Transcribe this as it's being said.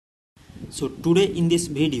So today in this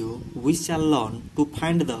video we shall learn to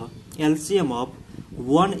find the LCM of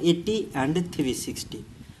 180 and 360.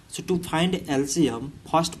 So to find LCM,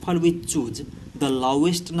 first of all we choose the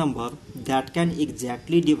lowest number that can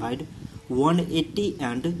exactly divide 180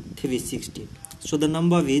 and 360. So the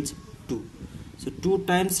number is 2. So 2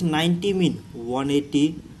 times 90 mean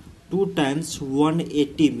 180, 2 times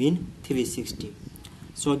 180 mean 360.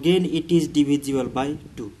 So again it is divisible by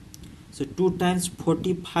 2. So 2 times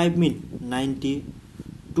 45 mean 90,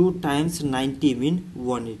 2 times 90 mean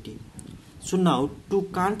 180. So now 2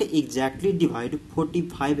 can't exactly divide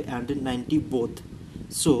 45 and 90 both.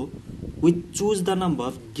 So we choose the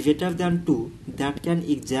number greater than 2 that can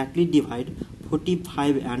exactly divide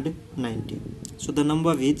 45 and 90. So the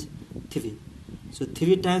number is 3. So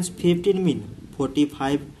 3 times 15 mean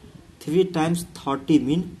 45, 3 times 30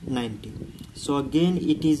 mean 90. So again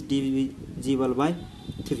it is divisible by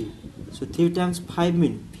 3. So 3 times 5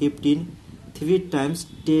 mean 15, 3 times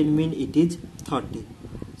 10 mean it is 30.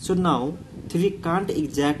 So now 3 can't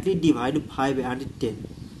exactly divide 5 and 10.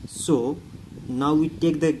 So now we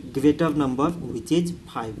take the greater number which is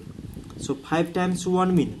 5. So 5 times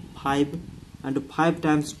 1 mean 5 and 5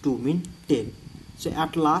 times 2 mean 10. So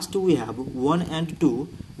at last we have 1 and 2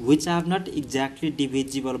 which are not exactly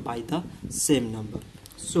divisible by the same number.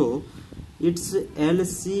 So its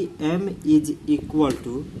LCM is equal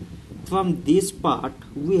to, from this part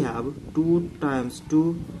we have 2 times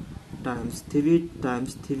 2 times 3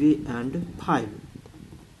 times 3 and 5.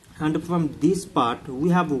 And from this part we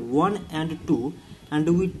have 1 and 2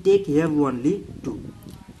 and we take here only 2.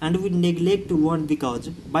 And we neglect 1 because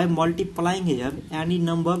by multiplying here any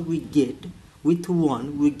number we get with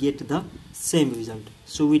 1 we get the same result.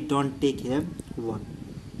 So we don't take here 1.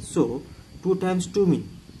 So 2 times 2 mean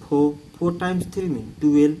 4, 4 times 3 mean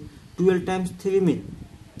 12, 12 times 3 mean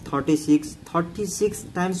 36, 36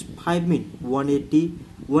 times 5 mean 180,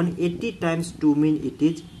 180 times 2 mean it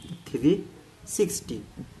is 360.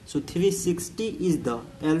 So 360 is the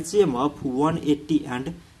LCM of 180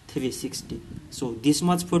 and 360. So this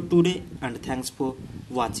much for today and thanks for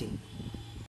watching.